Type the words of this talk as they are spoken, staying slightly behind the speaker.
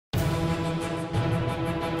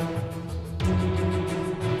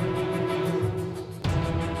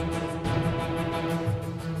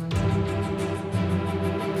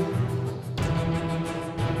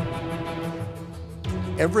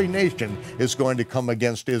every nation is going to come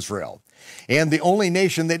against Israel. And the only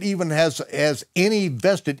nation that even has any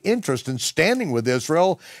vested interest in standing with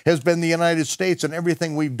Israel has been the United States, and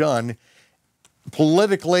everything we've done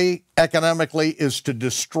politically, economically, is to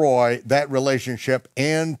destroy that relationship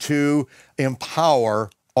and to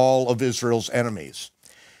empower all of Israel's enemies.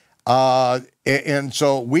 And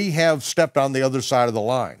so we have stepped on the other side of the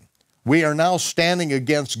line. We are now standing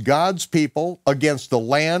against God's people, against the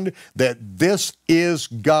land, that this is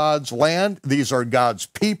God's land. These are God's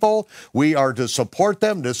people. We are to support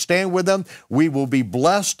them, to stand with them. We will be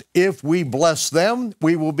blessed if we bless them.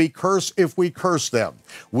 We will be cursed if we curse them.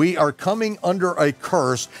 We are coming under a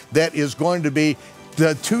curse that is going to be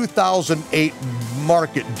the 2008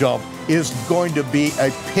 market dump is going to be a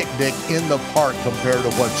picnic in the park compared to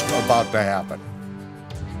what's about to happen.